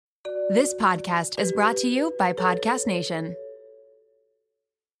This podcast is brought to you by Podcast Nation.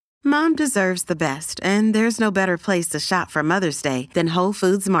 Mom deserves the best, and there's no better place to shop for Mother's Day than Whole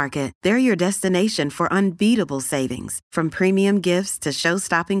Foods Market. They're your destination for unbeatable savings, from premium gifts to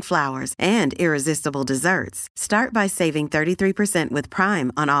show-stopping flowers and irresistible desserts. Start by saving 33% with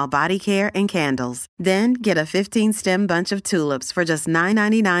Prime on all body care and candles. Then get a 15-stem bunch of tulips for just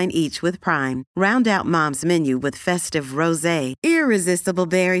 $9.99 each with Prime. Round out Mom's menu with festive rosé, irresistible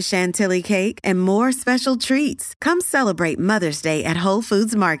berry chantilly cake, and more special treats. Come celebrate Mother's Day at Whole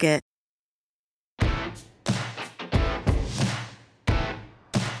Foods Market.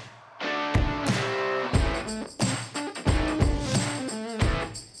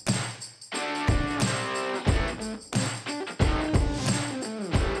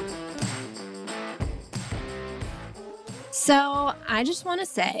 So I just want to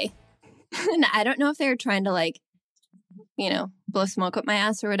say, and I don't know if they were trying to blow smoke up my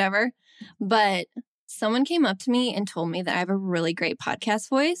ass or whatever, but someone came up to me and told me that I have a really great podcast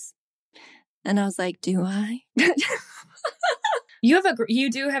voice. And I was like, do I? You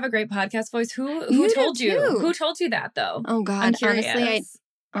do have a great podcast voice. Who told you? Who told you that though? Oh God,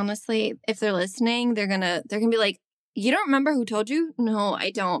 honestly, if they're listening, they're gonna be like, you don't remember who told you? No,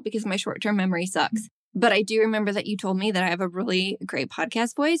 I don't, because my short-term memory sucks. But I do remember that you told me that I have a really great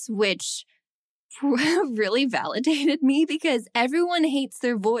podcast voice, which really validated me because everyone hates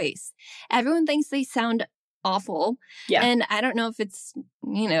their voice. Everyone thinks they sound awful. Yeah. And I don't know if it's,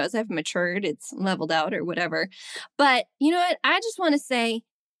 as I've matured, it's leveled out or whatever. But you know what? I just want to say,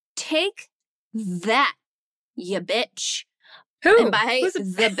 take that, you bitch. Who? And by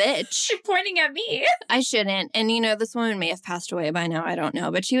the bitch. You're pointing at me. I shouldn't. And, this woman may have passed away by now. I don't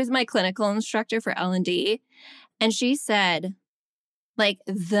know. But she was my clinical instructor for L&D. And she said,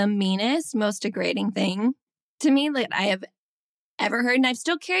 the meanest, most degrading thing to me that I have ever heard. And I've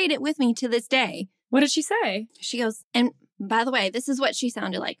still carried it with me to this day. What did she say? She goes, and by the way, this is what she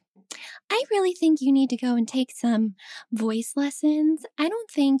sounded like. I really think you need to go and take some voice lessons. I don't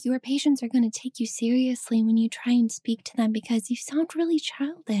think your patients are going to take you seriously when you try and speak to them because you sound really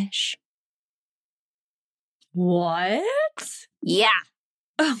childish. What? Yeah.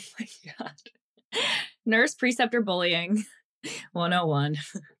 Oh my God. Nurse preceptor bullying 101.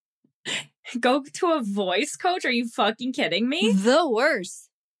 Go to a voice coach? Are you fucking kidding me? The worst.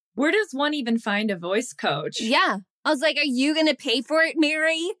 Where does one even find a voice coach? Yeah. I was like, are you going to pay for it,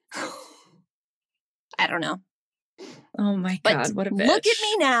 Mary? I don't know. Oh my God, what a bitch. Look at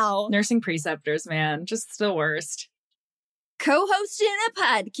me now. Nursing preceptors, man. Just the worst. Co-hosting a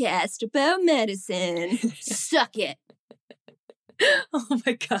podcast about medicine. Suck it. Oh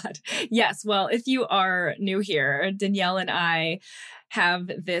my God. Yes. Well, if you are new here, Danielle and I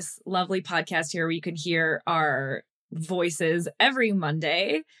have this lovely podcast here where you can hear our voices every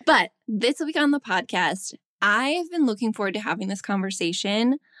Monday. But this week on the podcast, I have been looking forward to having this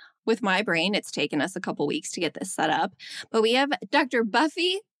conversation with my brain. It's taken us a couple weeks to get this set up. But we have Dr.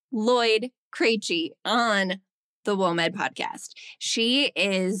 Buffy Lloyd-Krejci on the WOMED podcast. She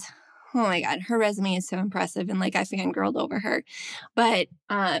is, oh my God, her resume is so impressive. And I fangirled over her. But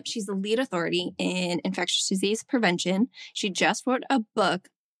she's the lead authority in infectious disease prevention. She just wrote a book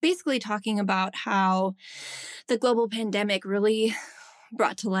basically talking about how the global pandemic really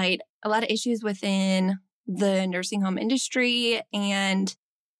brought to light a lot of issues within the nursing home industry and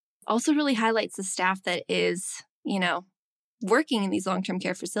also really highlights the staff that is, working in these long-term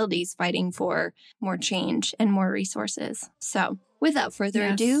care facilities, fighting for more change and more resources. So without further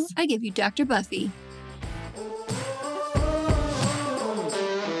ado, I give you Dr. Buffy.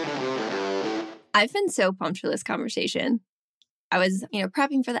 I've been so pumped for this conversation. I was,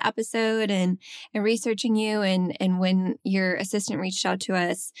 prepping for the episode and researching you. And when your assistant reached out to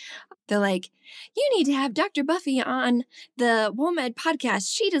us, they're like, you need to have Dr. Buffy on the WOMED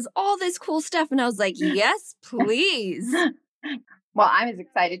podcast. She does all this cool stuff. And I was like, yes, please. Well, I'm as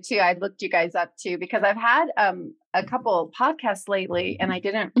excited too. I looked you guys up too, because I've had a couple podcasts lately and I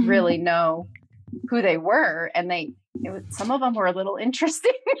didn't really know who they were. And some of them were a little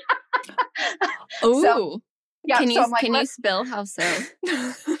interesting. Oh. So, yeah, can you spill how so?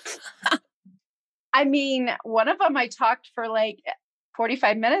 I mean, one of them I talked for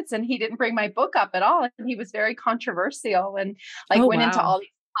 45 minutes and he didn't bring my book up at all. And he was very controversial and went into all these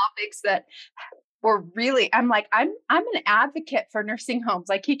topics that were really, I'm an advocate for nursing homes.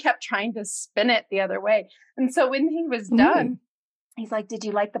 He kept trying to spin it the other way. And so when he was done, he's like, did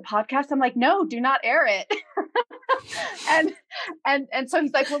you like the podcast? I'm like, no, do not air it. and so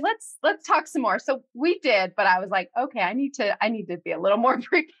he's like, well, let's talk some more. So we did, but I was like, okay, I need to be a little more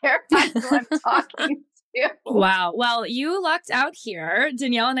prepared when I'm talking. you. Wow. Well, you lucked out here.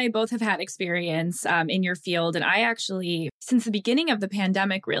 Danielle and I both have had experience in your field. And I actually, since the beginning of the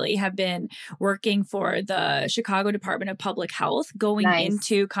pandemic, really have been working for the Chicago Department of Public Health, going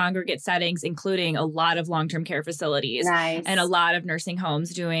into congregate settings, including a lot of long-term care facilities and a lot of nursing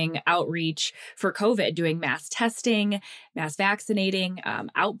homes, doing outreach for COVID, doing mass testing, mass vaccinating,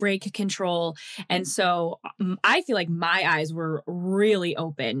 outbreak control. And so I feel like my eyes were really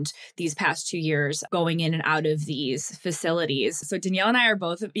opened these past 2 years going in and out of these facilities. So Danielle and I are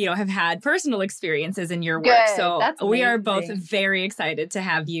both, have had personal experiences in your work. So we are both very excited to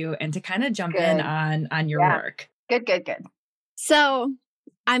have you and to kind of jump in on your work. Good. So,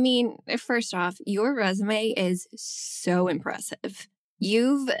 I mean, first off, your resume is so impressive.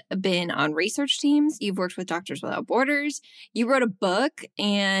 You've been on research teams. You've worked with Doctors Without Borders. You wrote a book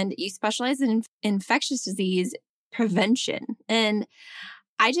and you specialize in infectious disease prevention. And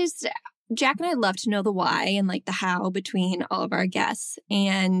Jack and I love to know the why and like the how between all of our guests.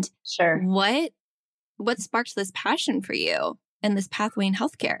 And what sparked this passion for you and this pathway in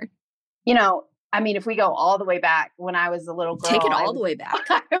healthcare? I mean, if we go all the way back when I was a little girl, take it all the way back.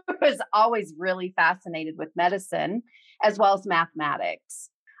 I was always really fascinated with medicine as well as mathematics.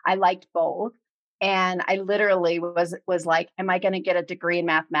 I liked both. And I literally was like, am I going to get a degree in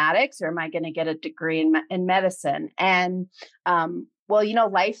mathematics or am I going to get a degree in medicine? And,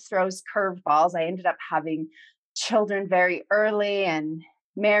 life throws curveballs. I ended up having children very early and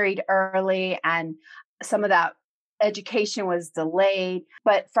married early, and some of that education was delayed.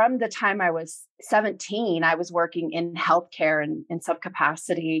 But from the time I was 17, I was working in healthcare in some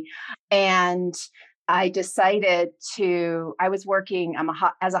capacity. And I decided I was working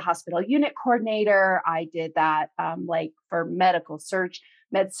as a hospital unit coordinator. I did that for med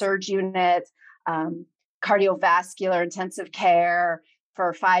surg units, cardiovascular intensive care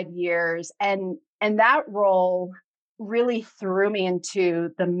for 5 years. And that role really threw me into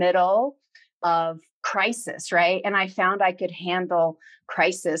the middle of crisis, right? And I found I could handle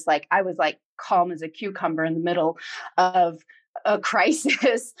crisis. Like I was like calm as a cucumber in the middle of a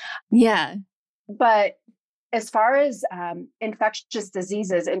crisis. Yeah. But as far as infectious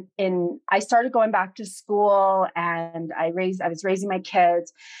diseases, I started going back to school, and I was raising my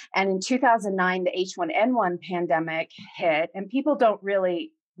kids. And in 2009, the H1N1 pandemic hit, and people don't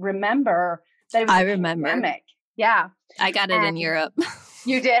really remember that it was a pandemic. Yeah, I got it in Europe.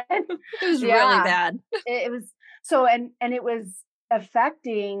 You did? It was really bad. It was so, and it was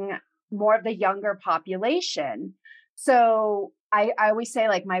affecting more of the younger population. So I always say,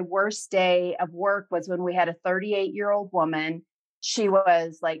 like, my worst day of work was when we had a 38-year-old woman. She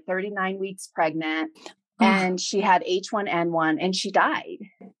was like 39 weeks pregnant and she had H1N1 and she died.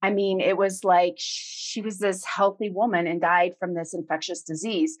 I mean, it was like she was this healthy woman and died from this infectious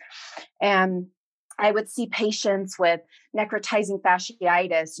disease. And I would see patients with necrotizing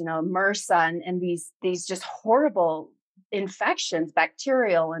fasciitis, MRSA, and these just horrible infections,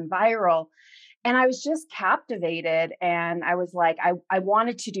 bacterial and viral. And I was just captivated, and I was like, I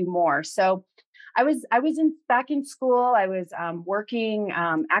wanted to do more. So I was back in school. I was working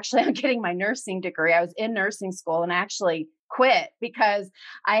actually on getting my nursing degree. I was in nursing school and I actually quit because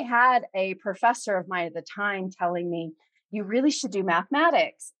I had a professor of mine at the time telling me, you really should do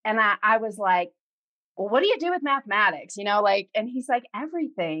mathematics. And I was like, well, what do you do with mathematics? And he's like,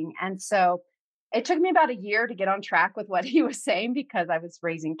 everything. And so it took me about a year to get on track with what he was saying because I was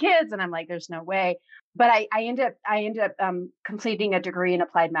raising kids and I'm like, there's no way. But I ended up completing a degree in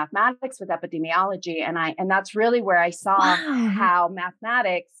applied mathematics with epidemiology. And that's really where I saw how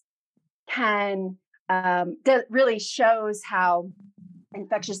mathematics can, really shows how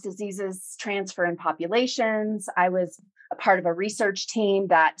infectious diseases transfer in populations. I was a part of a research team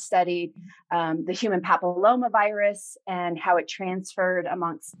that studied the human papillomavirus and how it transferred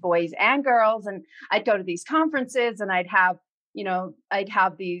amongst boys and girls. And I'd go to these conferences and I'd have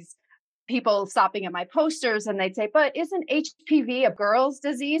these people stopping at my posters and they'd say, but isn't HPV a girl's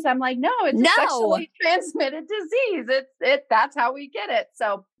disease? I'm like, no, it's a sexually transmitted disease. That's how we get it.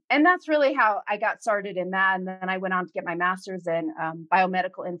 So, and that's really how I got started in that. And then I went on to get my master's in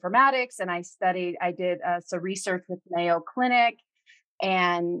biomedical informatics. And I did some research with Mayo Clinic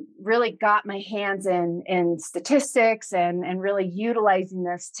and really got my hands in statistics and really utilizing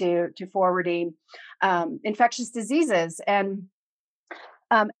this to forwarding infectious diseases. And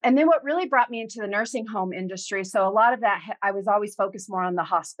then what really brought me into the nursing home industry. So a lot of that, I was always focused more on the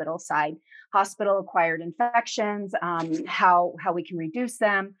hospital side, hospital acquired infections, how we can reduce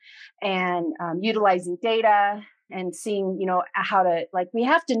them, and utilizing data and seeing, how to, we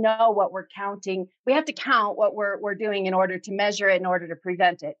have to know what we're counting. We have to count what we're doing in order to measure it, in order to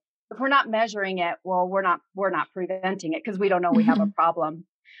prevent it. if we're not measuring it, well, we're not preventing it because we don't know we have a problem.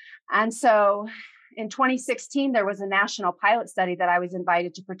 And so in 2016, there was a national pilot study that I was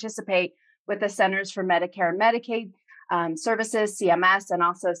invited to participate with the Centers for Medicare and Medicaid Services, CMS, and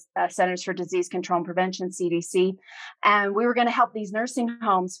also Centers for Disease Control and Prevention, CDC. And we were going to help these nursing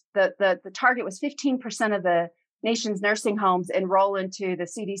homes. The target was 15% of the nation's nursing homes enroll into the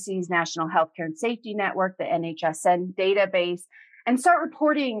CDC's National Healthcare and Safety Network, the NHSN database, and start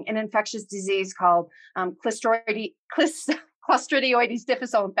reporting an infectious disease called Clostridioides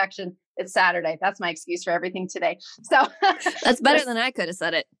difficile infection. It's Saturday. That's my excuse for everything today. So that's better than I could have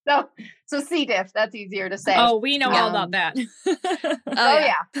said it. So C. diff, that's easier to say. Oh, we know all about that. Oh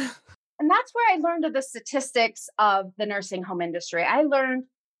yeah. And that's where I learned of the statistics of the nursing home industry. I learned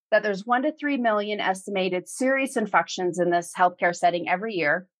that there's 1 to 3 million estimated serious infections in this healthcare setting every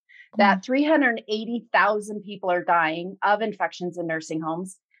year, that 380,000 people are dying of infections in nursing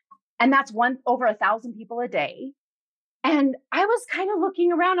homes. And that's over 1,000 people a day. And I was kind of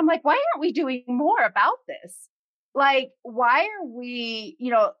looking around. I'm like, why aren't we doing more about this? Like, why are we,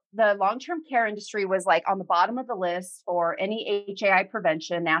 the long-term care industry was like on the bottom of the list for any HAI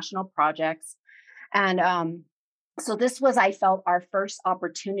prevention, national projects. And so this was, I felt, our first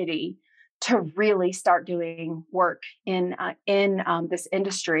opportunity to really start doing work in this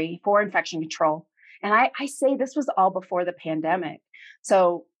industry for infection control. And I say this was all before the pandemic.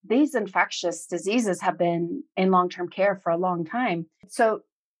 So these infectious diseases have been in long-term care for a long time. So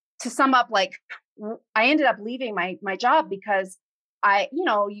to sum up, like, I ended up leaving my job because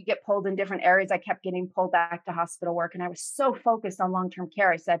you get pulled in different areas. I kept getting pulled back to hospital work, and I was so focused on long-term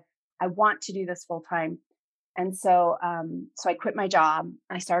care. I said, I want to do this full time. And so I quit my job.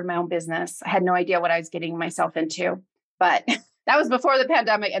 I started my own business. I had no idea what I was getting myself into, but that was before the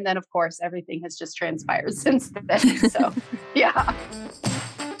pandemic. And then, of course, everything has just transpired since then. So, yeah.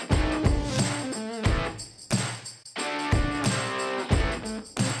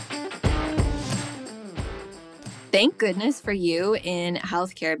 Thank goodness for you in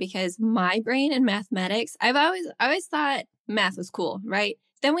healthcare, because my brain in mathematics, I always thought math was cool, right?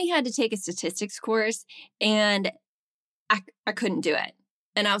 Then we had to take a statistics course, and I couldn't do it.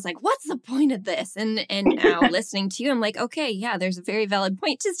 And I was like, what's the point of this? And now listening to you, I'm like, okay, yeah, there's a very valid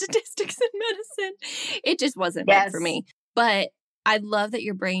point to statistics in medicine. It just wasn't meant for me. But I love that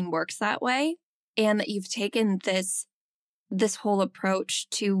your brain works that way, and that you've taken this whole approach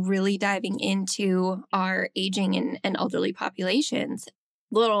to really diving into our aging and elderly populations.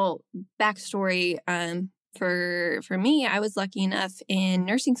 Little backstory for me, I was lucky enough in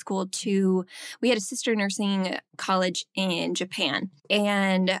nursing school we had a sister nursing college in Japan.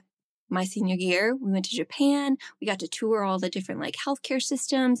 And my senior year, we went to Japan. We got to tour all the different healthcare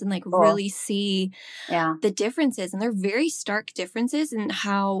systems and really see the differences. And they're very stark differences in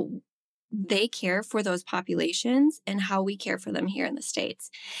how they care for those populations and how we care for them here in the States.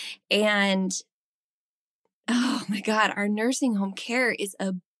 And oh my God, our nursing home care is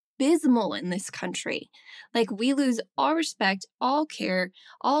abysmal in this country. We lose all respect, all care,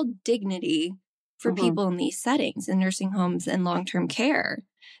 all dignity for people in these settings, in nursing homes and long-term care.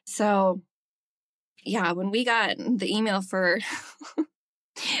 So yeah, when we got the email for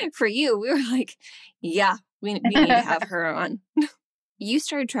you, we were like, yeah, we need to have her on. You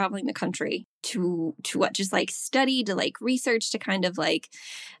started traveling the country to what? Just study, to research, to kind of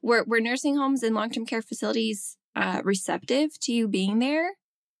were nursing homes and long-term care facilities receptive to you being there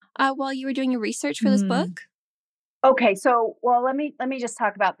while you were doing your research for this book? Okay. So, let me just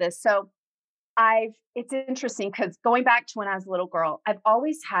talk about this. So it's interesting because going back to when I was a little girl, I've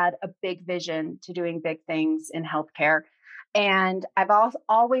always had a big vision to doing big things in healthcare. And I've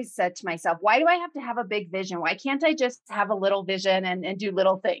always said to myself, why do I have to have a big vision? Why can't I just have a little vision and do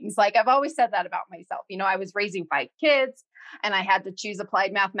little things? I've always said that about myself. I was raising 5 kids and I had to choose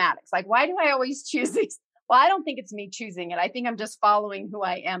applied mathematics. Why do I always choose these? Well, I don't think it's me choosing it. I think I'm just following who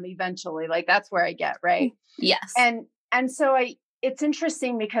I am eventually. That's where I get, right? Yes. And so it's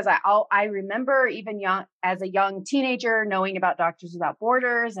interesting because I remember even as a young teenager knowing about Doctors Without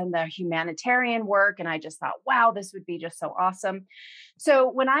Borders and the humanitarian work. And I just thought, wow, this would be just so awesome.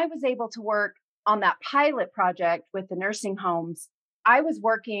 So when I was able to work on that pilot project with the nursing homes, I was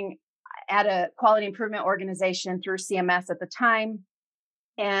working at a quality improvement organization through CMS at the time.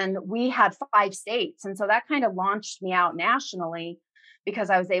 And we had 5 states. And so that kind of launched me out nationally because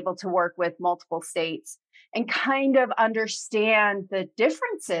I was able to work with multiple states and kind of understand the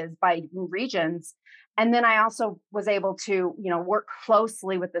differences by regions. And then I also was able to, work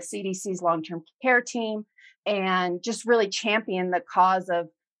closely with the CDC's long-term care team and just really champion the cause of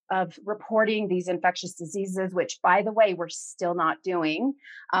of reporting these infectious diseases, which, by the way, we're still not doing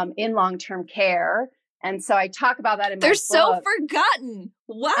in long-term care. And so I talk about that in my book. They're so forgotten.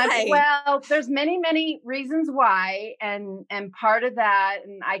 Why? Well, there's many, many reasons why. And part of that,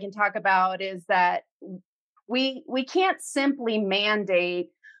 and I can talk about, is that we can't simply mandate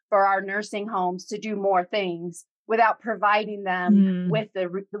for our nursing homes to do more things without providing them with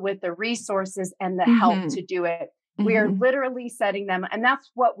the resources and the help to do it. We are literally setting them, and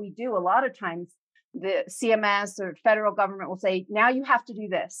that's what we do. A lot of times the CMS or federal government will say, now you have to do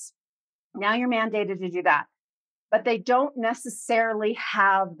this. Now you're mandated to do that. But they don't necessarily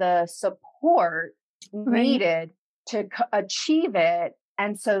have the support needed to achieve it.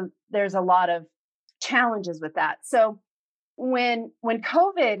 And so there's a lot of challenges with that. So when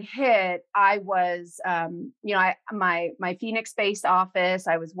COVID hit, I was, my Phoenix-based office,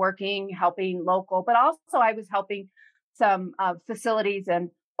 I was working, helping local, but also I was helping some facilities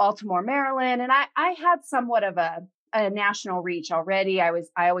in Baltimore, Maryland. And I had somewhat of a national reach already. I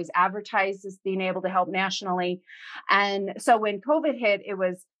always advertised as being able to help nationally. And so when COVID hit, it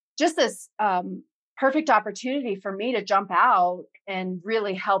was just this perfect opportunity for me to jump out and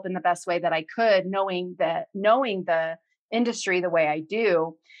really help in the best way that I could, knowing the industry the way I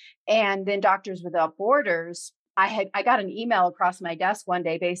do. And then Doctors Without Borders, I got an email across my desk one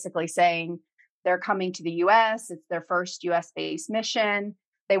day basically saying they're coming to the US. It's their first US-based mission.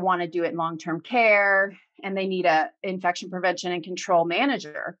 They want to do it in long-term care, and they need a infection prevention and control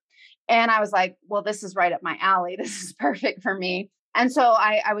manager. And I was like, well, this is right up my alley. This is perfect for me. And so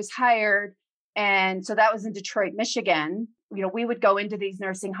I was hired. And so that was in Detroit, Michigan. We would go into these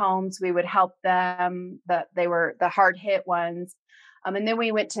nursing homes. We would help them. They were the hard hit ones. And then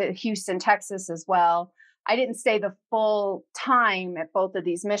we went to Houston, Texas as well. I didn't stay the full time at both of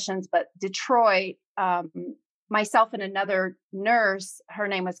these missions, but Detroit, myself and another nurse, her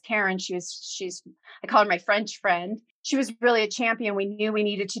name was Karen. I call her my French friend. She was really a champion. We knew we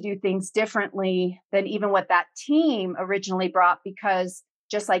needed to do things differently than even what that team originally brought, because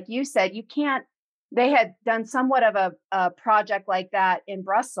just like you said, they had done somewhat of a project like that in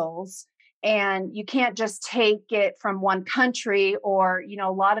Brussels, and you can't just take it from one country, or,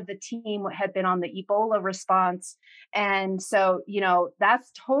 a lot of the team had been on the Ebola response. And so,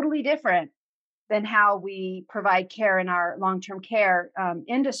 that's totally different than how we provide care in our long-term care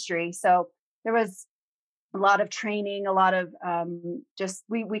industry. So there was a lot of training, a lot of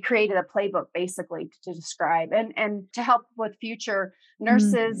we created a playbook basically to describe and to help with future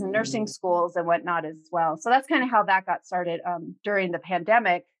nurses and nursing schools and whatnot as well. So that's kind of how that got started during the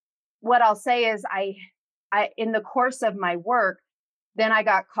pandemic. What I'll say is I in the course of my work, then I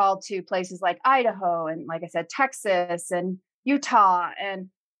got called to places like Idaho and, like I said, Texas and Utah, and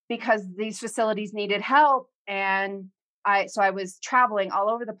because these facilities needed help. And I was traveling all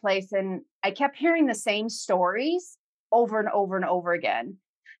over the place, and I kept hearing the same stories over and over and over again.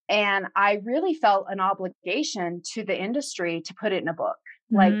 And I really felt an obligation to the industry to put it in a book.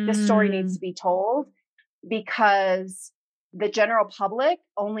 Like, this story needs to be told, because the general public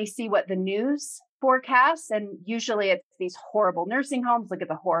only see what the news forecasts. And usually it's these horrible nursing homes, look at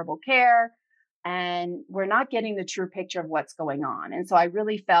the horrible care. And we're not getting the true picture of what's going on. And so I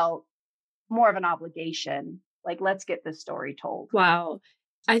really felt more of an obligation, like, let's get this story told. Wow.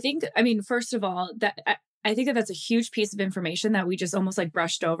 First of all, I think that's a huge piece of information that we just almost like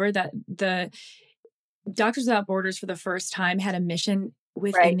brushed over, that the Doctors Without Borders for the first time had a mission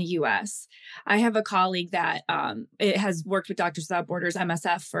within the US. I have a colleague that it has worked with Doctors Without Borders,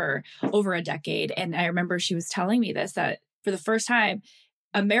 MSF, for over a decade. And I remember she was telling me this, that for the first time,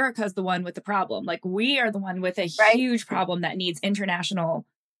 America's the one with the problem. Like, we are the one with a huge problem that needs international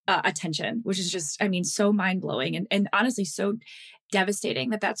attention, which is just, so mind-blowing and honestly so devastating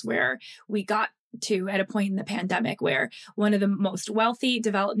that that's where we got to at a point in the pandemic, where one of the most wealthy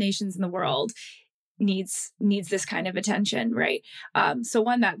developed nations in the world needs this kind of attention, right? So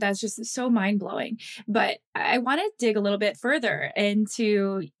that's just so mind-blowing. But I want to dig a little bit further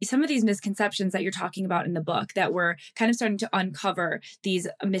into some of these misconceptions that you're talking about in the book, that we're kind of starting to uncover these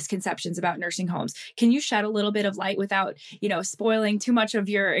misconceptions about nursing homes. Can you shed a little bit of light without, spoiling too much of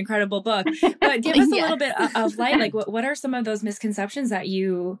your incredible book, but give us a little bit of light? Like, what are some of those misconceptions that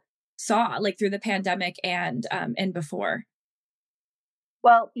you saw, like, through the pandemic and before?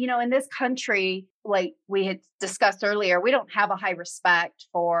 Well, in this country, like we had discussed earlier, we don't have a high respect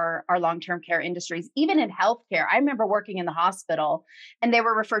for our long-term care industries, even in healthcare. I remember working in the hospital, and they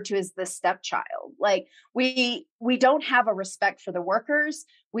were referred to as the stepchild. Like, we don't have a respect for the workers.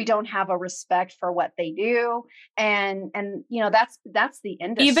 We don't have a respect for what they do. And that's the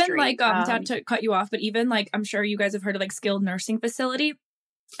industry. Even like, not to cut you off, but even like, I'm sure you guys have heard of like skilled nursing facility.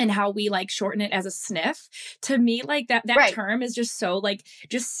 and how we like shorten it as a sniff. To me, like that right. term is just so like,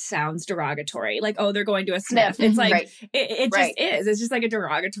 just sounds derogatory. Like, oh, they're going to a sniff. It's like, right. it just is. It's just like a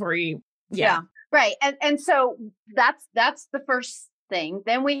derogatory. Yeah. Right. And so that's the first thing.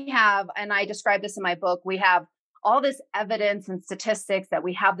 Then we have, and I describe this in my book, we have all this evidence and statistics that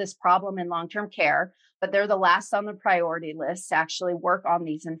we have this problem in long-term care, but they're the last on the priority list to actually work on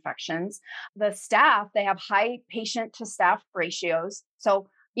these infections. The staff, they have high patient to staff ratios. So,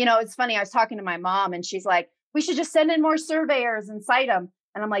 it's funny. I was talking to my mom and she's like, we should just send in more surveyors and cite them.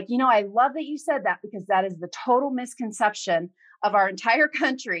 And I'm like, I love that you said that, because that is the total misconception of our entire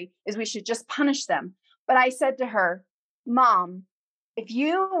country, is we should just punish them. But I said to her, Mom, if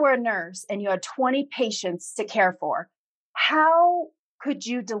you were a nurse and you had 20 patients to care for, how could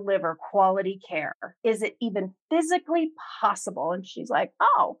you deliver quality care? Is it even physically possible? And she's like,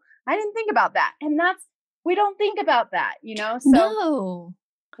 oh, I didn't think about that. And we don't think about that, So no.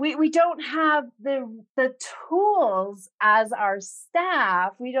 We don't have the tools as our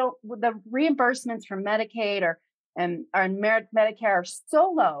staff. We don't, the reimbursements from Medicaid or Medicare are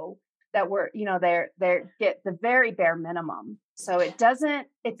so low that they get the very bare minimum. So the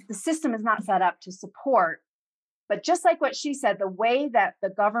system is not set up to support. But just like what she said, the way that the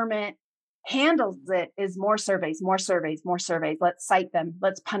government handles it is more surveys, more surveys, more surveys. Let's cite them.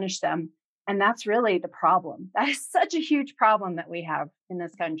 Let's punish them. And that's really the problem. That is such a huge problem that we have in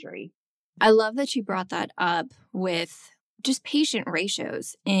this country. I love that you brought that up with just patient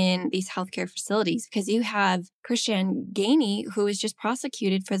ratios in these healthcare facilities, because you have Christiane Gainey, who was just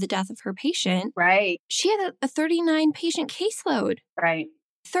prosecuted for the death of her patient. Right. She had a 39 patient caseload. Right.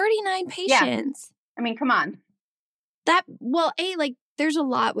 39 patients. Yeah. I mean, come on. There's a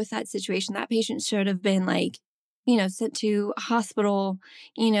lot with that situation. That patient should have been sent to a hospital,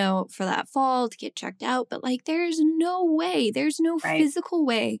 for that fall to get checked out. But there's no physical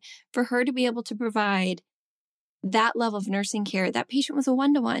way for her to be able to provide that level of nursing care. That patient was a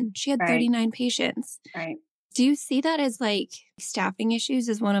 1-to-1. She had 39 patients. Right. Do you see that as staffing issues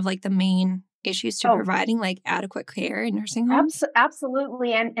as one of the main issues to providing adequate care in nursing homes?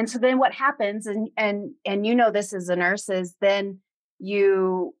 Absolutely. And so then what happens, and this as a nurse, is then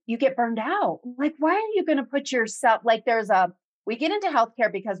you get burned out. Why are you going to put yourself, we get into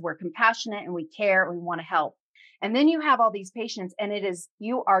healthcare because we're compassionate and we care and we want to help. And then you have all these patients, and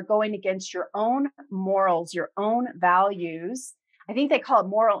you are going against your own morals, your own values. I think they call it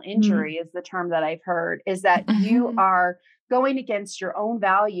moral injury is the term that I've heard, is that you are going against your own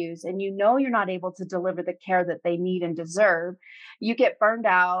values and you're not able to deliver the care that they need and deserve. You get burned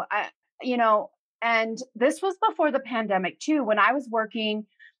out. And this was before the pandemic too. When I was working,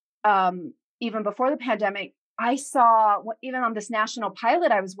 even before the pandemic, I saw, even on this national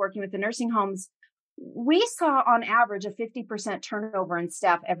pilot I was working with the nursing homes, we saw on average a 50% turnover in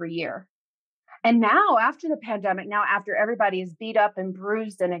staff every year. And now after the pandemic, after everybody is beat up and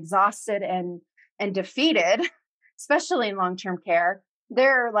bruised and exhausted and defeated, especially in long-term care,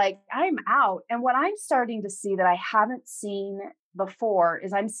 they're like, I'm out. And what I'm starting to see that I haven't seen before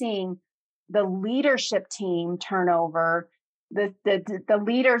is I'm seeing the leadership team turnover, the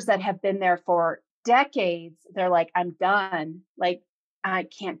leaders that have been there for decades. They're like, I'm done. I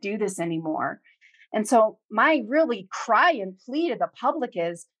can't do this anymore. And so my really cry and plea to the public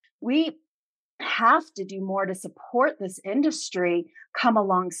is, we have to do more to support this industry, come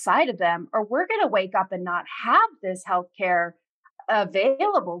alongside of them, or we're going to wake up and not have this healthcare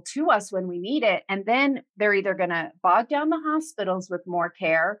available to us when we need it. And then they're either going to bog down the hospitals with more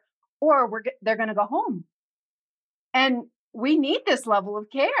care, or they're going to go home. And we need this level of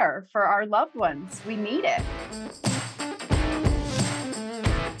care for our loved ones. We need it.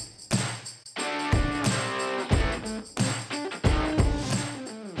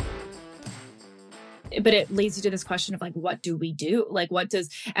 But it leads you to this question of what do we do? What does,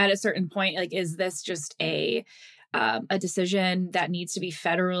 at a certain point, is this just a decision that needs to be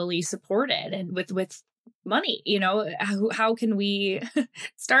federally supported and with money? How can we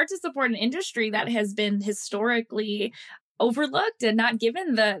start to support an industry that has been historically overlooked and not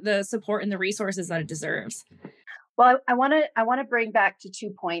given the support and the resources that it deserves? Well, I want to bring back to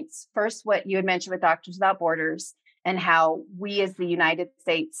 2 points. First, what you had mentioned with Doctors Without Borders and how we as the United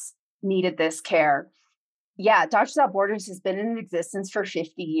States needed this care. Yeah, Doctors Without Borders has been in existence for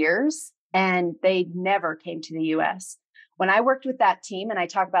 50 years, and they never came to the U.S. When I worked with that team, and I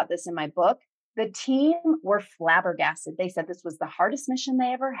talk about this in my book, the team were flabbergasted. They said this was the hardest mission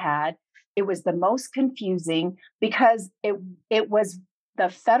they ever had. It was the most confusing because it was the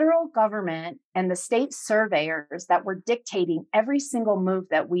federal government and the state surveyors that were dictating every single move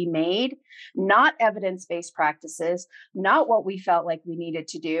that we made, not evidence-based practices, not what we felt like we needed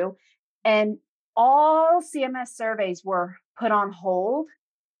to do. And all CMS surveys were put on hold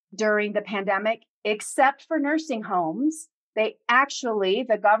during the pandemic, except for nursing homes. The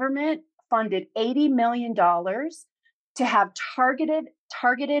government funded $80 million to have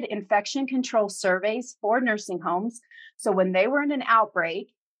targeted infection control surveys for nursing homes. So when they were in an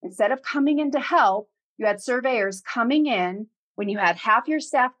outbreak, instead of coming in to help, you had surveyors coming in when you had half your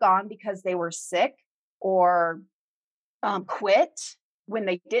staff gone because they were sick or quit, when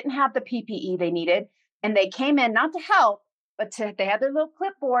they didn't have the PPE they needed. And they came in not to help, but they had their little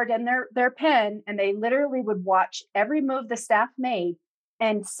clipboard and their pen, and they literally would watch every move the staff made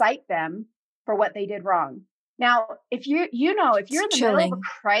and cite them for what they did wrong. Now, if you're in the middle of a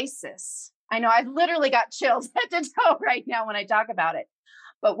crisis, I know I've literally got chills head to toe right now when I talk about it.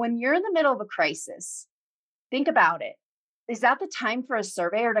 But when you're in the middle of a crisis, think about it. Is that the time for a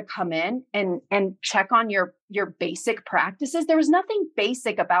surveyor to come in and check on your basic practices? There was nothing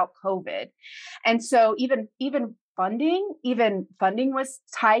basic about COVID. And so even funding was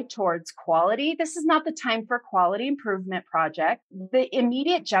tied towards quality. This is not the time for quality improvement project. The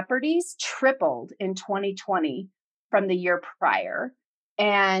immediate jeopardies tripled in 2020 from the year prior.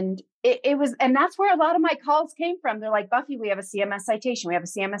 And and that's where a lot of my calls came from. They're like, Buffy, we have a CMS citation. We have a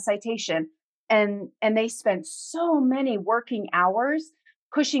CMS citation. And they spent so many working hours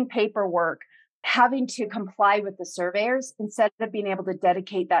pushing paperwork, having to comply with the surveyors instead of being able to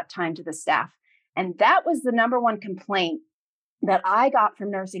dedicate that time to the staff. And that was the number one complaint that I got from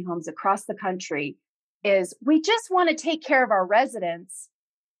nursing homes across the country is we just want to take care of our residents.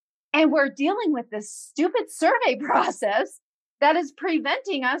 And we're dealing with this stupid survey process that is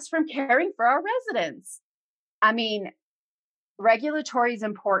preventing us from caring for our residents. I mean, regulatory is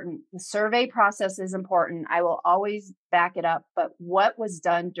important. The survey process is important. I will always back it up. But what was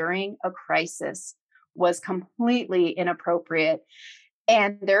done during a crisis was completely inappropriate.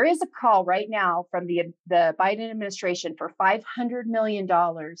 And there is a call right now from the Biden administration for $500 million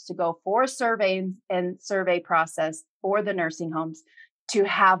to go for a survey and survey process for the nursing homes to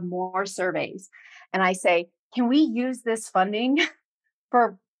have more surveys. And I say, can we use this funding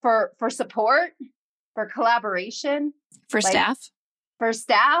for support, for collaboration? For staff? For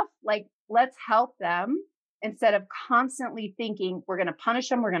staff, let's help them instead of constantly thinking we're going to punish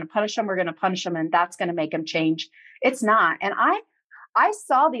them, we're going to punish them, we're going to punish them, and that's going to make them change. It's not. And I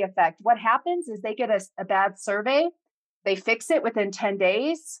saw the effect. What happens is they get a bad survey. They fix it within 10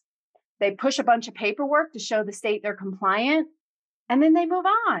 days. They push a bunch of paperwork to show the state they're compliant, and then they move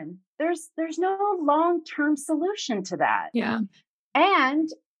on. There's no long-term solution to that. Yeah. And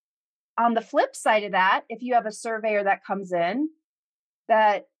on the flip side of that, if you have a surveyor that comes in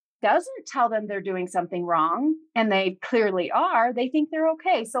that doesn't tell them they're doing something wrong, and they clearly are, they think they're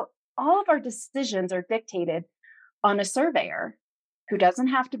okay. So all of our decisions are dictated on a surveyor who doesn't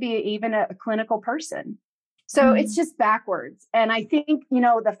have to be even a clinical person. So it's just backwards. And I think,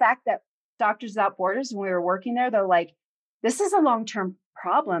 the fact that Doctors Without Borders, when we were working there, they're like, this is a long-term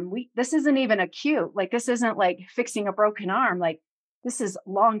problem. This isn't even acute. Like, this isn't like fixing a broken arm. Like, this is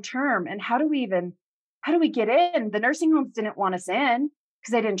long-term. And how do we get in? The nursing homes didn't want us in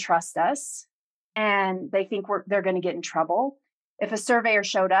because they didn't trust us. And they think they're going to get in trouble. If a surveyor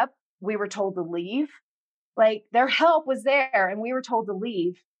showed up, we were told to leave. Like, their help was there and we were told to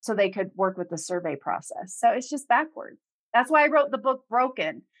leave so they could work with the survey process. So it's just backwards. That's why I wrote the book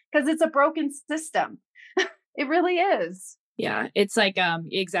Broken, because it's a broken system. It really is. Yeah, it's like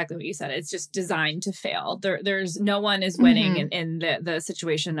exactly what you said. It's just designed to fail. There's no one is winning in the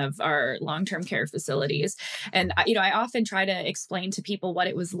situation of our long-term care facilities. And I often try to explain to people what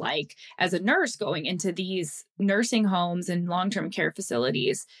it was like as a nurse going into these nursing homes and long-term care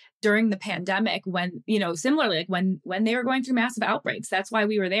facilities during the pandemic when, similarly, like when they were going through massive outbreaks. That's why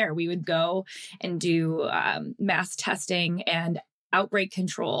we were there. We would go and do mass testing and outbreak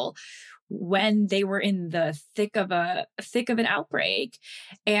control when they were in the thick of an outbreak.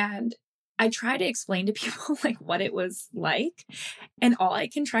 And I try to explain to people like what it was like. And all I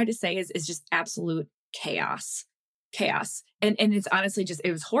can try to say is just absolute chaos. And it's honestly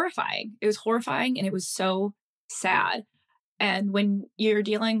it was horrifying. It was horrifying and it was so sad. And when you're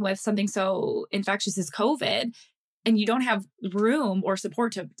dealing with something so infectious as COVID and you don't have room or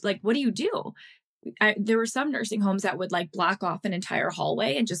support to, like, what do you do? There were some nursing homes that would like block off an entire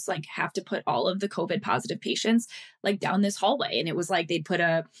hallway and just like have to put all of the COVID positive patients like down this hallway. And it was like they'd put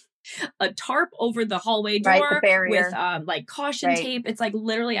a tarp over the hallway door with like caution tape. It's like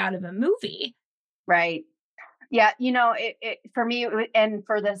literally out of a movie. Right. Yeah. For me, and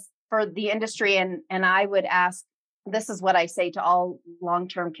for the industry, and I would ask, this is what I say to all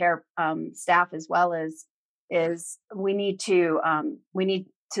long-term care staff as well, is we need to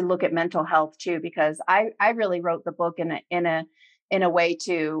look at mental health too, because I really wrote the book in a way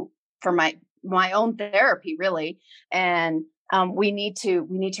for my own therapy, really. And we need to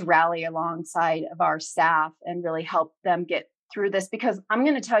rally alongside of our staff and really help them get through this, because I'm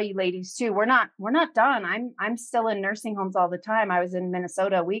going to tell you ladies too, we're not done. I'm still in nursing homes all the time. I was in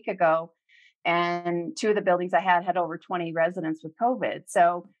Minnesota a week ago, and 2 of the buildings I had over 20 residents with COVID.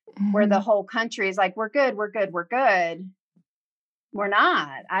 So where the whole country is like, we're good. We're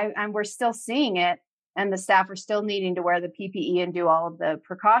not. We're still seeing it. And the staff are still needing to wear the PPE and do all of the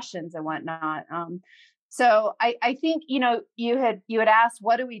precautions and whatnot. So I think, you had asked,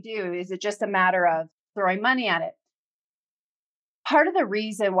 what do we do? Is it just a matter of throwing money at it? Part of the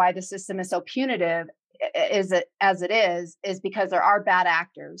reason why the system is so punitive as it is because there are bad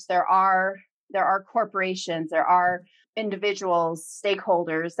actors. There are corporations, there are individuals,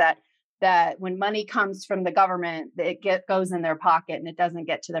 stakeholders that when money comes from the government, it goes in their pocket and it doesn't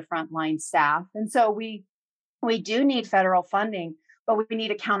get to the frontline staff. And so we do need federal funding, but we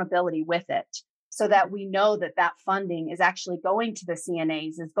need accountability with it, so that we know that funding is actually going to the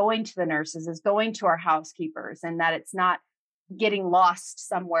CNAs, is going to the nurses, is going to our housekeepers, and that it's not getting lost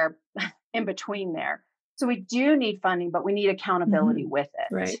somewhere in between there. So we do need funding, but we need accountability with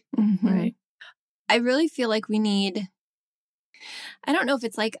it. Right. Right. I really feel like we need, I don't know if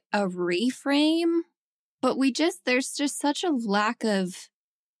it's like a reframe, but there's just such a lack of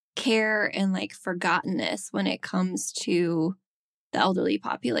care and like forgottenness when it comes to the elderly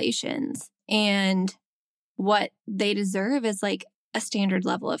populations, and what they deserve is like a standard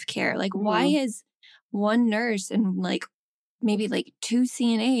level of care. Like, why is one nurse and like maybe like 2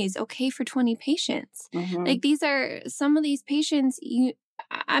 CNAs okay for 20 patients? Like, these are some of these patients,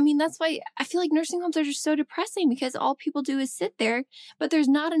 that's why I feel like nursing homes are just so depressing, because all people do is sit there, but there's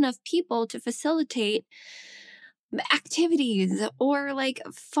not enough people to facilitate activities or like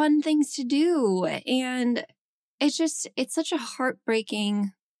fun things to do. And it's such a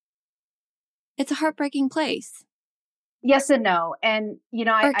heartbreaking place. Yes and no. And,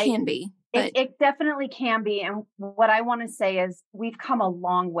 it can be. But it definitely can be. And what I want to say is we've come a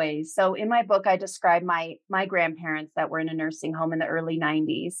long ways. So in my book, I describe my grandparents that were in a nursing home in the early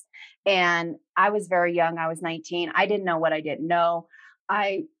 90s. And I was very young. I was 19. I didn't know what I didn't know.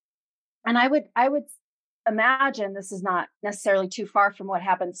 I would imagine this is not necessarily too far from what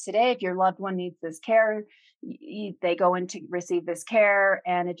happens today. If your loved one needs this care, they go in to receive this care.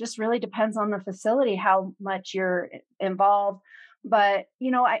 And it just really depends on the facility, how much you're involved. But,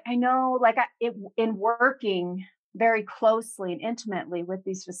 I know, like, in working very closely and intimately with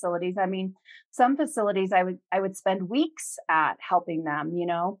these facilities, some facilities I would spend weeks at helping them,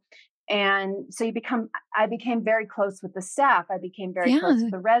 and so I became very close with the staff. I became very close with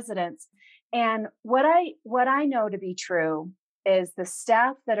the residents. And what I know to be true is the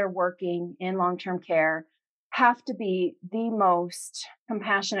staff that are working in long-term care have to be the most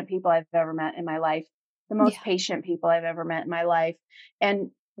compassionate people I've ever met in my life, the most patient people I've ever met in my life.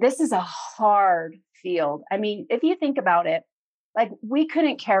 And this is a hard field. If you think about it, like, we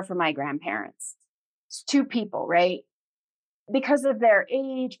couldn't care for my grandparents. It's 2 people, right? Because of their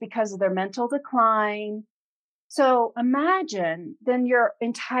age, because of their mental decline. So imagine then your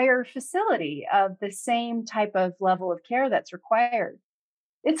entire facility of the same type of level of care that's required.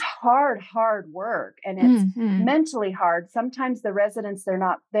 It's hard work, and it's mentally hard. Sometimes the residents,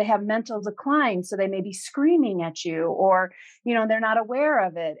 they have mental decline. So they may be screaming at you, or, they're not aware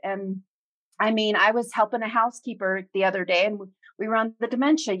of it. And I was helping a housekeeper the other day, and we were on the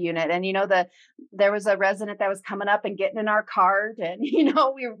dementia unit, and, there was a resident that was coming up and getting in our cart, and,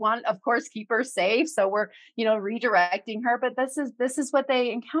 we want, of course, keep her safe. So we're, redirecting her, but this is what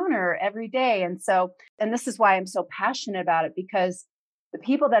they encounter every day. And this is why I'm so passionate about it, because the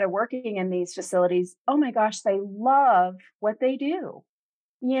people that are working in these facilities, oh my gosh, they love what they do.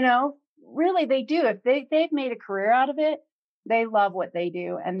 Really, they do. If they've made a career out of it, they love what they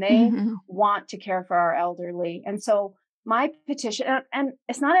do, and they want to care for our elderly. And so my petition, and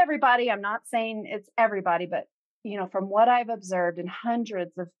it's not everybody, I'm not saying it's everybody, but, from what I've observed in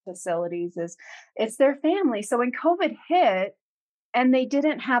hundreds of facilities, it's their family. So when COVID hit, and they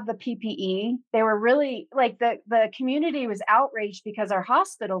didn't have the PPE, they were really like the community was outraged because our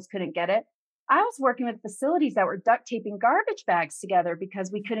hospitals couldn't get it. I was working with facilities that were duct taping garbage bags together because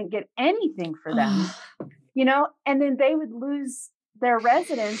we couldn't get anything for them, and then they would lose their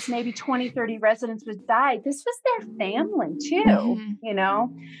residents, maybe 20, 30 residents would die. This was their family too,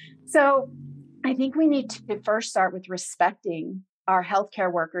 So I think we need to first start with respecting our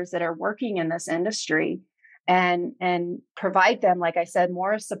healthcare workers that are working in this industry and provide them, like I said,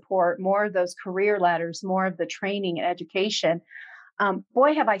 more support, more of those career ladders, more of the training and education.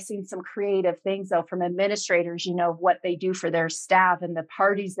 Boy, have I seen some creative things, though, from administrators, what they do for their staff and the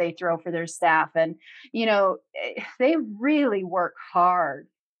parties they throw for their staff. And, they really work hard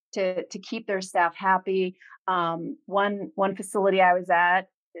to keep their staff happy. One facility I was at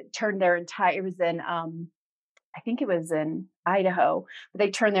turned it was in, I think it was in Idaho.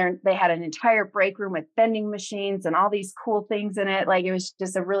 They had an entire break room with vending machines and all these cool things in it. Like it was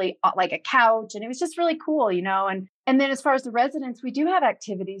just a really like a couch, and it was just really cool, And then as far as the residents, we do have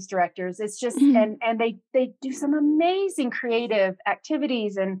activities directors. It's just and they do some amazing creative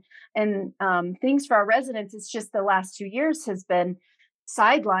activities and things for our residents. It's just the last 2 years has been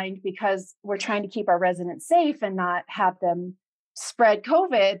sidelined because we're trying to keep our residents safe and not have them spread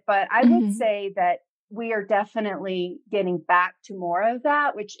COVID. But I would say that we are definitely getting back to more of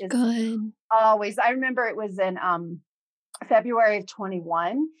that, which is good. Always. I remember it was in February of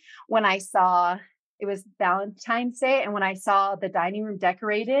 21 when I saw, it was Valentine's Day, and when I saw the dining room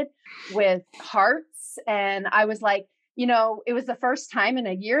decorated with hearts, and I was like, it was the first time in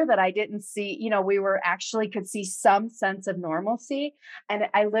a year that I didn't see, we could see some sense of normalcy. And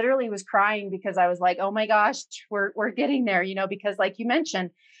I literally was crying because I was like, oh my gosh, we're getting there, because like you mentioned,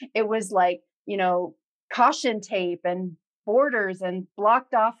 it was like, caution tape and borders and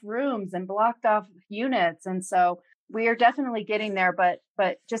blocked off rooms and blocked off units. And so we are definitely getting there, but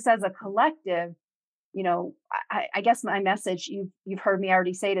just as a collective, I guess my message, you've heard me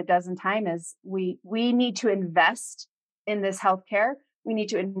already say it a dozen times, is we need to invest in this healthcare. We need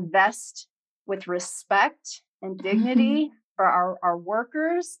to invest with respect and dignity for our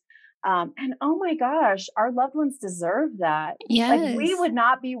workers. And oh my gosh, our loved ones deserve that. Yes. Like we would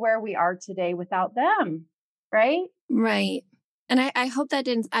not be where we are today without them. Right. Right. And I hope that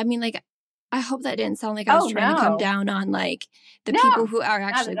didn't, I hope that didn't sound like I was trying to come down on like the people who are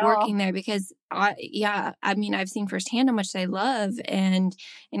actually working there, because I've seen firsthand how much they love and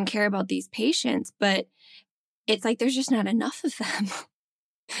care about these patients, but it's like, there's just not enough of them.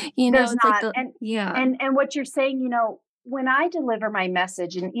 There's it's not. like and what you're saying, when I deliver my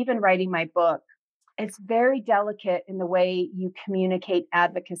message and even writing my book, it's very delicate in the way you communicate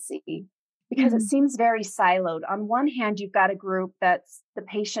advocacy, because it seems very siloed. On one hand, you've got a group that's the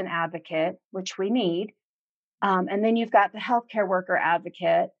patient advocate, which we need. And then you've got the healthcare worker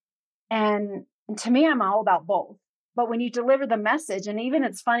advocate. And to me, I'm all about both. But when you deliver the message, and even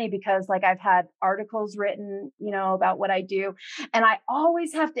it's funny because like I've had articles written, about what I do, and I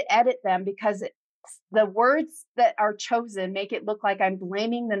always have to edit them because the words that are chosen make it look like I'm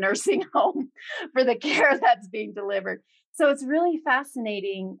blaming the nursing home for the care that's being delivered. So it's really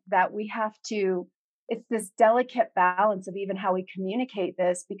fascinating that it's this delicate balance of even how we communicate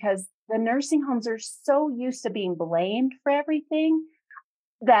this, because the nursing homes are so used to being blamed for everything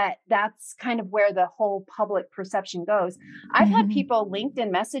that's kind of where the whole public perception goes. I've had people LinkedIn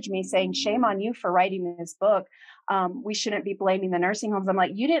message me saying, shame on you for writing this book. We shouldn't be blaming the nursing homes. I'm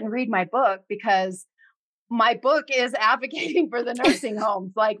like, you didn't read my book, because my book is advocating for the nursing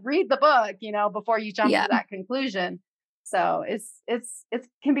homes. Like, read the book, before you jump to that conclusion. So it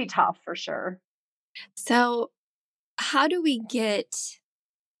can be tough for sure. So how do we get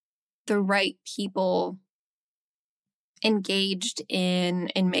the right people engaged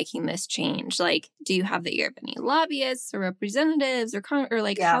in making this change? Like, do you have the ear of any lobbyists or representatives or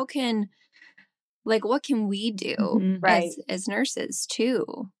how can, like, what can we do as nurses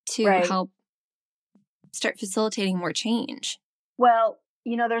to help start facilitating more change? Well,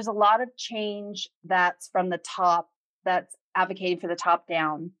 there's a lot of change that's from the top, that's advocating for the top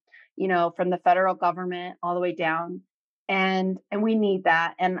down, from the federal government all the way down. And we need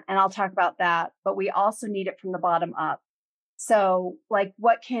that. And I'll talk about that, but we also need it from the bottom up. So like,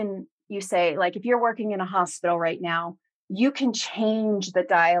 what can you say? Like, if you're working in a hospital right now, you can change the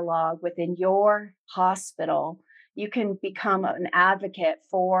dialogue within your hospital. You can become an advocate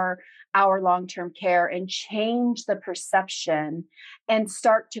for our long-term care and change the perception and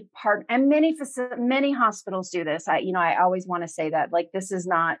start to partner. And many hospitals do this. I always want to say that, like, this is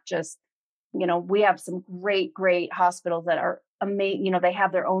not just, we have some great hospitals that are amazing. They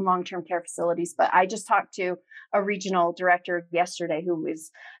have their own long-term care facilities, but I just talked to a regional director yesterday who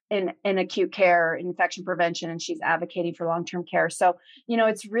is in acute care, infection prevention, and she's advocating for long-term care. So,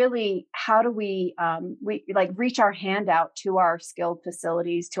 it's really, how do we reach our hand out to our skilled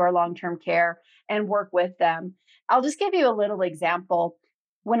facilities, to our long-term care, and work with them. I'll just give you a little example.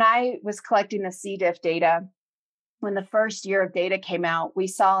 When I was collecting the C. diff data, when the first year of data came out, we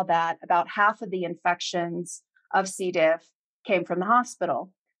saw that about half of the infections of C. diff came from the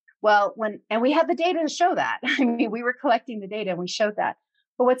hospital. Well, and we had the data to show that. I mean, we were collecting the data and we showed that.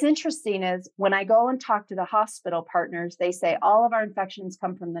 But what's interesting is when I go and talk to the hospital partners, they say all of our infections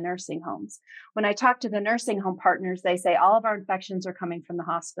come from the nursing homes. When I talk to the nursing home partners, they say all of our infections are coming from the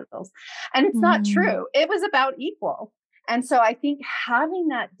hospitals. And it's not true. It was about equal. And so I think having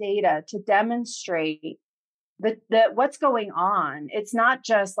that data to demonstrate that what's going on, it's not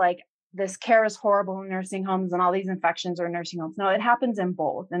just like this care is horrible in nursing homes and all these infections are in nursing homes. No, it happens in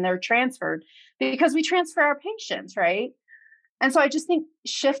both, and they're transferred because we transfer our patients, right? And so I just think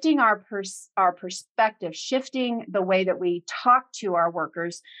shifting our perspective, shifting the way that we talk to our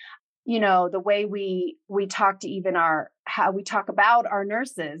workers, the way we talk to even how we talk about our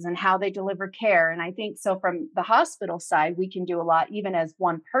nurses and how they deliver care. And I think so from the hospital side, we can do a lot, even as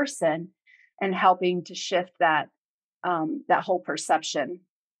one person, and helping to shift that whole perception.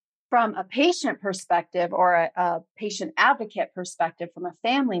 From a patient perspective or a patient advocate perspective, from a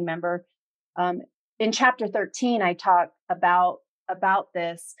family member, in chapter 13, I talk about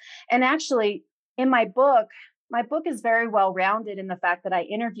this. And actually, in my book is very well rounded in the fact that I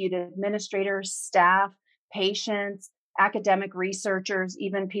interviewed administrators, staff, patients, academic researchers,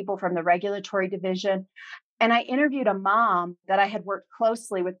 even people from the regulatory division. And I interviewed a mom that I had worked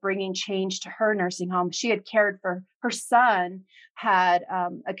closely with bringing change to her nursing home. She had cared for her son, had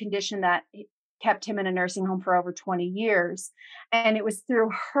a condition that kept him in a nursing home for over 20 years. And it was through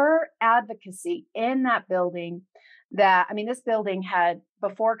her advocacy in that building this building had,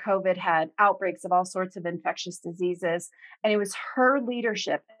 before COVID, had outbreaks of all sorts of infectious diseases. And it was her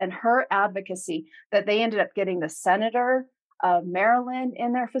leadership and her advocacy that they ended up getting the senator of Maryland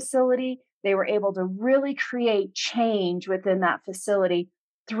in their facility. They were able to really create change within that facility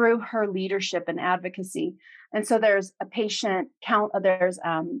through her leadership and advocacy. And so there's a there's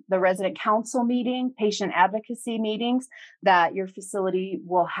the resident council meeting, patient advocacy meetings that your facility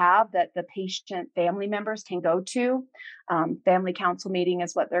will have that the patient family members can go to. Family council meeting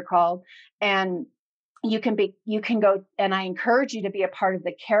is what they're called. And you can go, and I encourage you to be a part of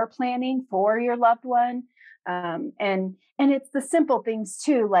the care planning for your loved one. And it's the simple things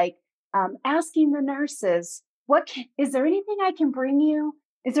too, like asking the nurses, is there anything I can bring you?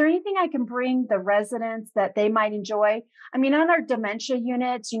 Is there anything I can bring the residents that they might enjoy? I mean, on our dementia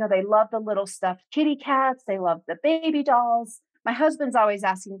units, they love the little stuffed kitty cats. They love the baby dolls. My husband's always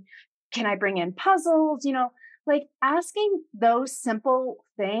asking, can I bring in puzzles? Like asking those simple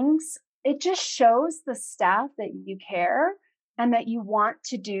things, it just shows the staff that you care and that you want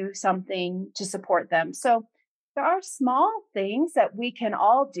to do something to support them. So there are small things that we can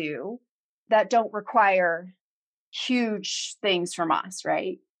all do that don't require huge things from us,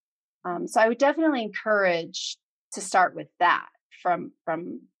 right? So I would definitely encourage to start with that from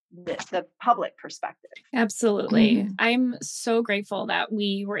the public perspective. Absolutely. Mm-hmm. I'm so grateful that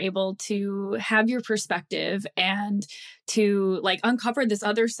we were able to have your perspective and to uncover this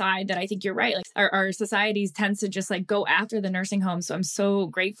other side that I think you're right. Like our societies tends to just go after the nursing home. So I'm so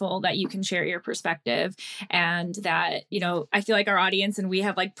grateful that you can share your perspective and that, I feel like our audience and we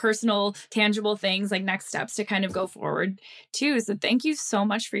have personal, tangible things like next steps to kind of go forward too. So thank you so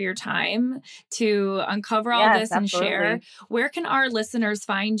much for your time to uncover all this and share. Where can our listeners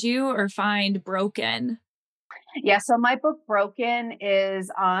find you or find Broken? Yeah. So my book Broken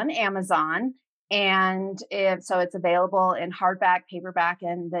is on Amazon. And so it's available in hardback, paperback,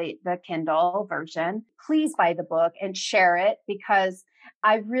 and the Kindle version. Please buy the book and share it, because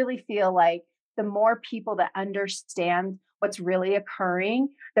I really feel like the more people that understand what's really occurring,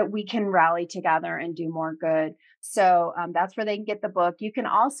 that we can rally together and do more good. So that's where they can get the book. You can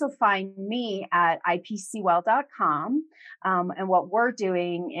also find me at ipcwell.com and what we're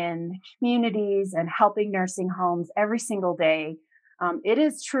doing in communities and helping nursing homes every single day. It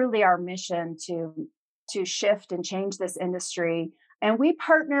is truly our mission to shift and change this industry. And we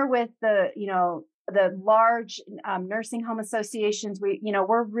partner with the large nursing home associations. We're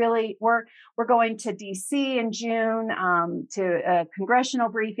going to DC in June to a congressional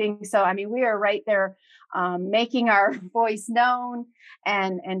briefing. So, we are right there making our voice known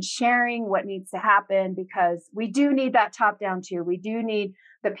and sharing what needs to happen, because we do need that top down too. We do need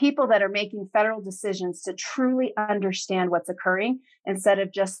the people that are making federal decisions to truly understand what's occurring instead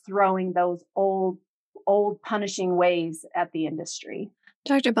of just throwing those old punishing ways at the industry.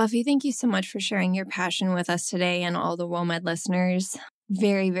 Dr. Buffy, thank you so much for sharing your passion with us today and all the WOMED listeners.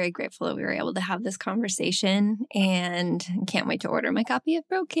 Very, very grateful that we were able to have this conversation, and can't wait to order my copy of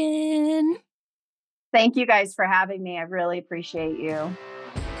Broken. Thank you guys for having me. I really appreciate you.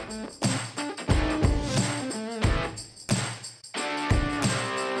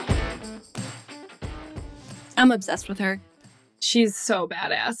 I'm obsessed with her. She's so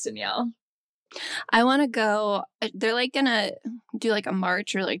badass, Danielle. I want to go. They're like going to do like a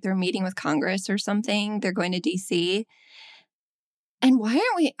march, or like they're meeting with Congress or something. They're going to DC. And why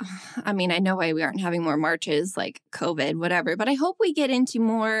aren't we? I mean, I know why we aren't having more marches, like COVID, whatever, but I hope we get into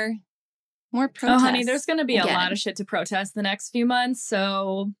more protests. Oh, honey, there's going to be a lot of shit to protest the next few months.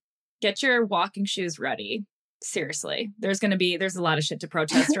 So get your walking shoes ready. Seriously, there's a lot of shit to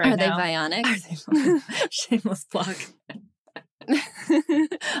protest right now. Are they bionic? Shameless plug.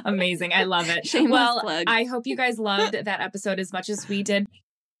 Amazing. I love it. Shameless plug. I hope you guys loved that episode as much as we did.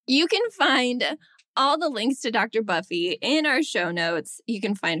 You can find all the links to Dr. Buffy in our show notes. You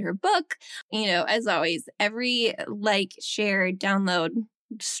can find her book. As always, every like, share, download,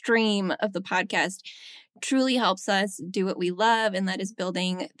 stream of the podcast truly helps us do what we love, and that is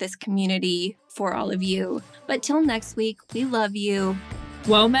building this community for all of you. But till next week, we love you.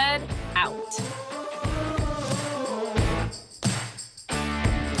 WOMED out.